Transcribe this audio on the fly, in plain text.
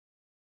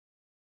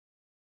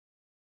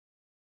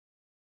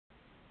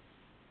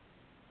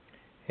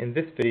In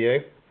this video,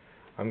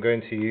 I'm going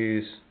to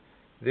use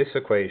this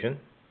equation,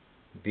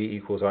 V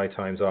equals I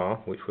times R,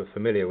 which we're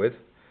familiar with,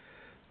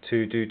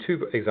 to do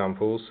two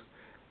examples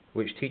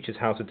which teach us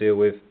how to deal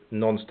with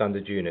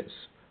non-standard units.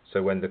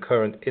 So when the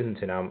current isn't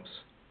in amps,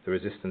 the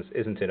resistance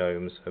isn't in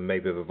ohms, and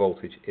maybe the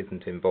voltage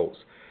isn't in volts.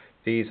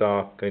 These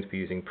are going to be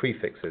using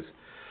prefixes.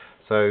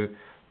 So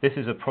this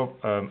is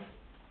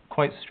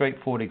quite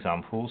straightforward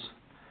examples,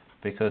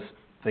 because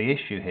the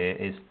issue here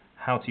is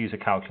how to use a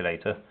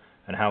calculator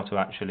and how to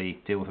actually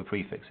deal with the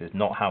prefixes,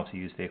 not how to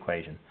use the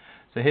equation.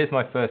 So here's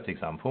my first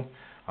example.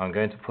 I'm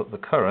going to put the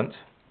current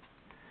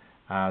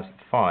as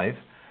 5,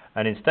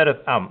 and instead of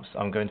amps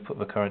I'm going to put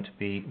the current to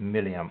be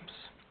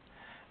milliamps,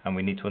 and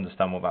we need to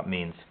understand what that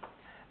means.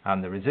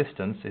 And the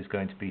resistance is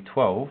going to be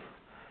 12,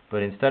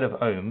 but instead of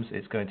ohms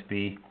it's going to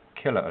be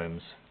kilo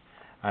ohms.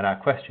 And our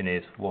question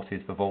is, what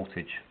is the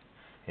voltage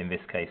in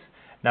this case?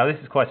 Now this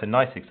is quite a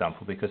nice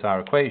example because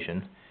our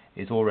equation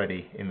is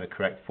already in the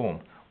correct form.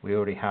 We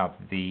already have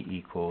V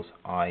equals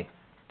I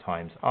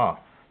times R.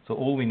 So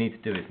all we need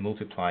to do is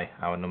multiply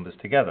our numbers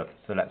together.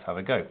 So let's have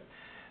a go.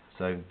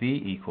 So V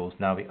equals,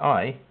 now the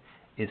I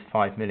is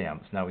 5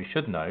 milliamps. Now we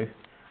should know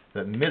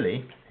that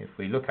milli, if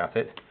we look at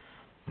it,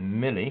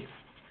 milli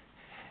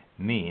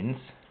means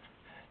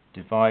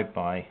divide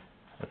by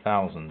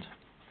 1,000.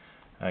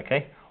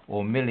 Okay?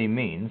 Or milli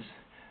means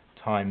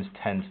times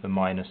 10 to the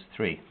minus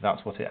 3.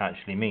 That's what it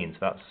actually means.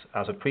 That's,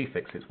 as a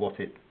prefix, it's what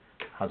it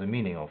has a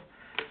meaning of.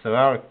 So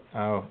our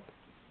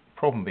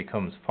problem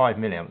becomes 5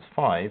 milliamps,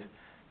 5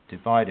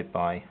 divided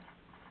by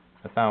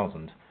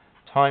 1,000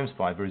 times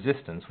by the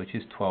resistance, which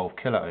is 12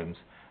 kilo ohms.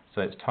 So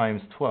it's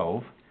times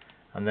 12,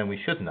 and then we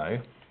should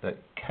know that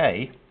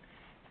K,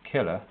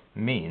 kilo,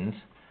 means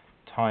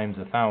times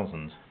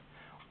 1,000,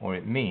 or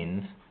it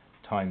means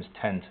times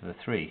 10 to the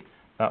 3.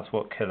 That's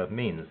what kilo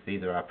means.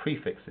 These are our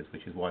prefixes,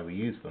 which is why we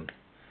use them.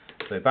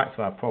 So back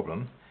to our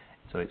problem.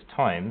 So it's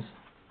times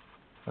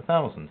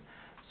 1,000.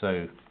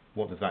 So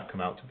what does that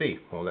come out to be?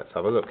 Well, let's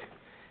have a look.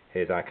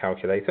 Here's our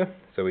calculator.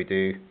 So we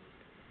do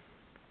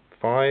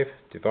 5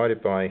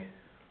 divided by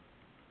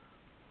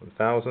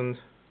 1,000,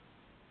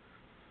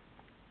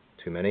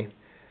 too many,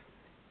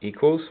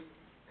 equals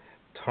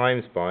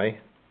times by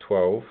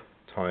 12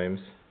 times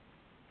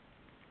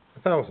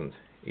 1,000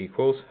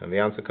 equals, and the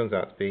answer comes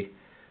out to be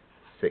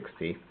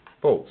 60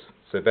 volts.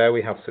 So there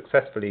we have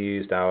successfully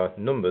used our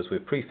numbers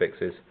with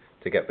prefixes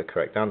to get the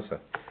correct answer.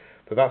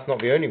 But that's not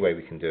the only way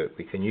we can do it.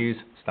 We can use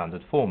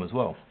standard form as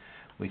well.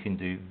 We can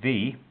do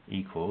V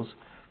equals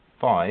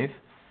 5,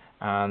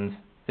 and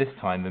this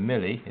time the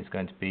milli is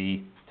going to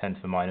be 10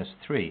 to the minus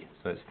 3.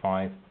 So it's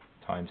 5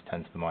 times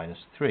 10 to the minus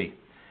 3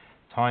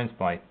 times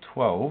by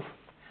 12,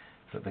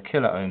 but the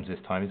kilo ohms this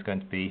time is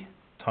going to be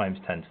times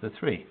 10 to the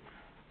 3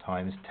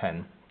 times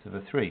 10 to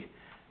the 3.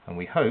 And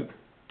we hope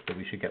that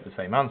we should get the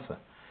same answer.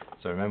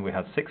 So remember, we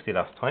had 60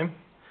 last time.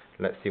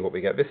 Let's see what we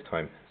get this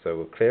time. So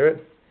we'll clear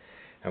it,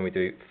 and we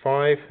do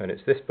 5, and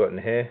it's this button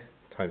here,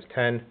 times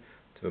 10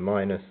 to the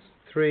minus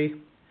 3,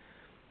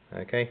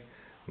 okay,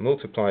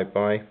 multiplied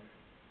by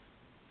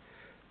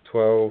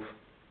 12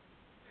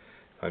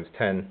 times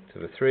 10 to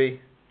the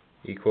 3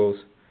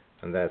 equals,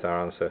 and there's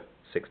our answer,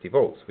 60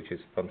 volts, which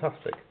is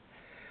fantastic.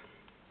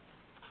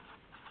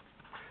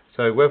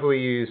 So whether we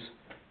use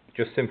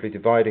just simply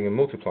dividing and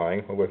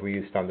multiplying, or whether we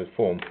use standard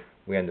form,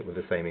 we end up with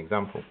the same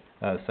example,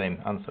 same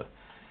answer.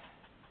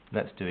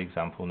 Let's do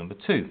example number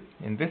 2.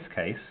 In this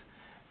case,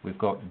 we've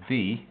got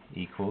V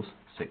equals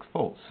 6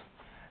 volts,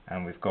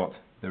 and we've got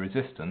the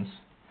resistance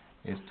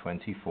is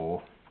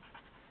 24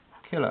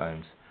 kilo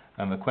ohms,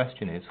 and the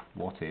question is,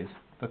 what is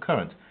the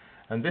current?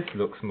 And this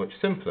looks much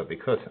simpler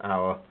because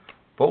our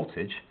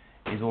voltage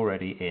is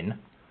already in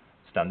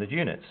standard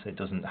units. It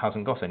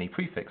hasn't got any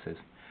prefixes.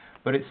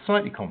 But it's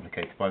slightly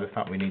complicated by the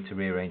fact we need to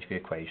rearrange the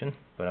equation,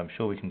 but I'm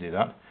sure we can do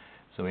that.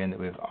 So we end up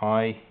with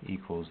I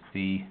equals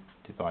V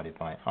divided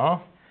by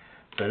R.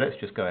 So let's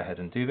just go ahead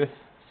and do this.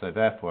 So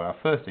therefore our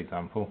first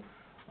example,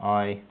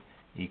 I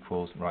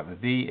equals, right, the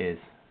V is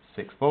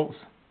 6 volts,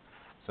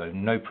 so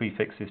no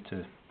prefixes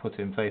to put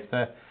in place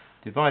there,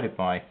 divided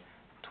by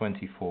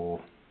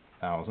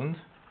 24,000,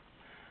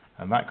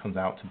 and that comes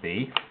out to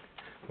be,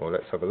 well,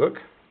 let's have a look.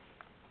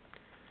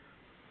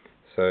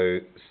 So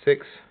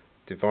 6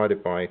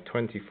 divided by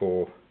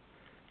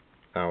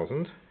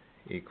 24,000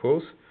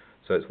 equals,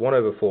 so it's 1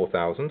 over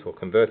 4,000, or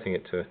converting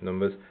it to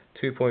numbers,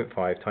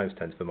 2.5 times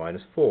 10 to the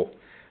minus 4.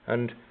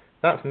 And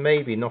that's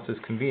maybe not as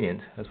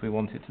convenient as we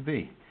want it to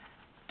be.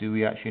 Do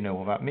we actually know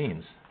what that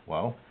means?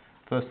 Well,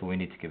 first of all we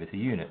need to give it a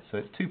unit. So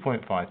it's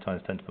 2.5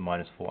 times 10 to the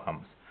minus 4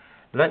 amps.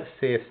 Let's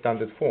see if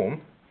standard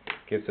form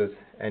gives us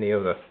any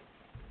other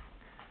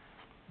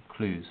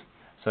clues.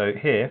 So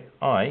here,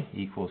 I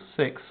equals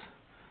 6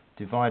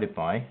 divided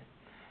by,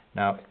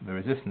 now the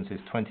resistance is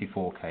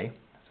 24k,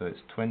 so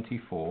it's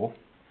 24,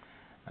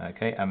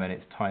 okay, and then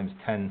it's times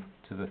 10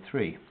 to the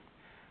 3,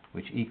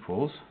 which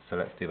equals, so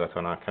let's do that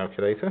on our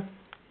calculator.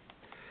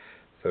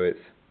 So it's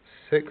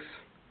 6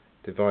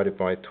 divided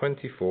by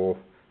 24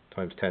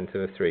 times 10 to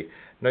the 3.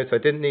 Note I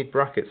didn't need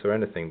brackets or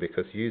anything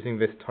because using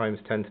this times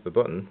 10 to the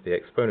button, the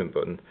exponent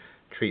button,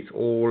 treats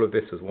all of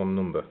this as one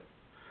number.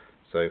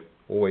 So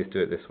always do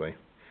it this way.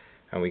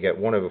 And we get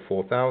 1 over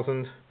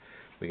 4,000.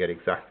 We get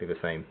exactly the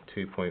same,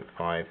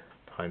 2.5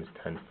 times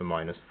 10 to the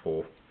minus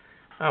 4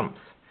 amps.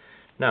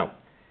 Now,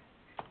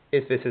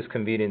 is this as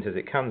convenient as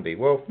it can be?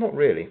 Well, not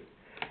really.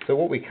 So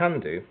what we can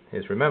do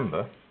is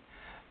remember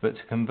that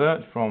to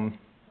convert from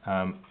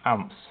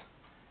amps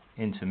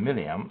into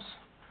milliamps,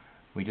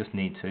 we just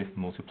need to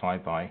multiply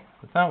by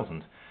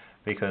 1,000,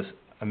 because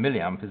a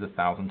milliamp is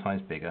 1,000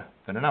 times bigger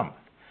than an amp.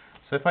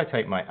 So if I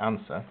take my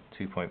answer,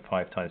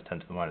 2.5 times 10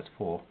 to the minus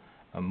 4,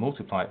 and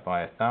multiply it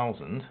by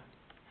 1,000,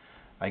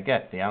 I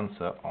get the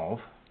answer of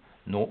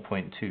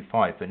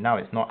 0.25, but now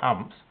it's not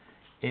amps,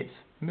 it's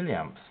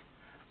milliamps.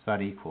 So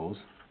that equals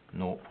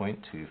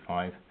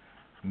 0.25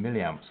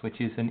 milliamps, which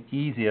is an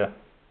easier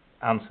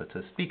answer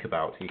to speak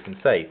about. You can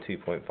say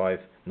 0.25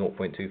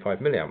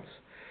 milliamps.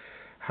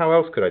 How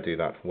else could I do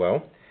that?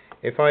 Well,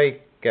 if I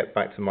get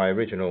back to my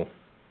original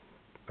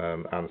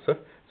answer,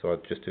 so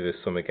I'll just do this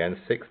sum again,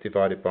 6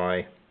 divided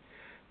by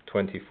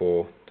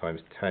 24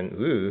 times 10,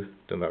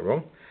 done that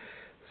wrong,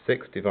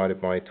 6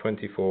 divided by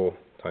 24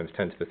 times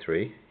 10 to the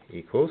 3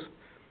 equals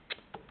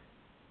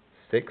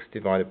 6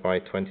 divided by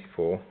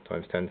 24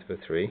 times 10 to the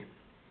 3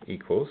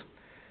 equals,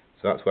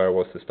 so that's where I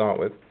was to start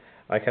with.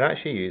 I can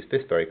actually use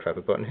this very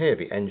clever button here,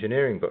 the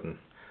engineering button,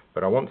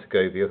 but I want to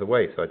go the other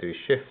way, so I do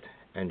shift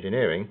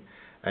engineering,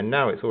 and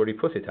now it's already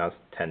put it as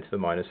 10 to the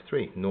minus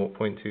 3,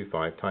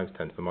 0.25 times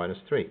 10 to the minus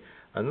 3,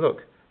 and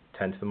look,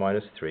 10 to the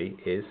minus 3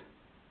 is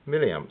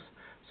milliamps,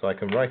 so I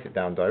can write it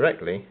down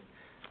directly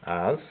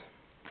as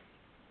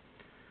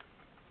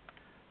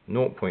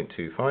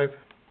 0.25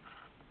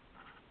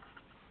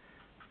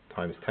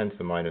 times 10 to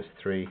the minus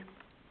 3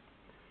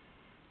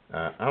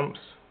 amps,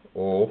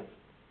 or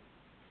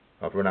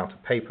I've run out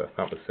of paper,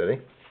 that was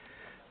silly,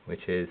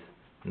 which is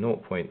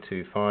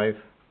 0.25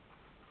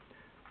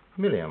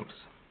 milliamps.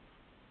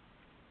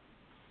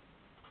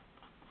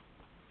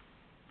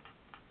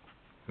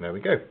 And there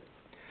we go.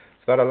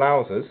 So that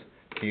allows us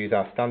to use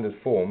our standard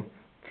form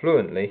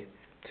fluently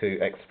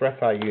to express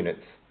our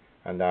units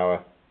and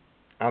our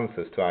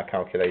answers to our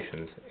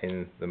calculations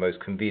in the most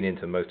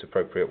convenient and most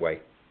appropriate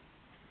way.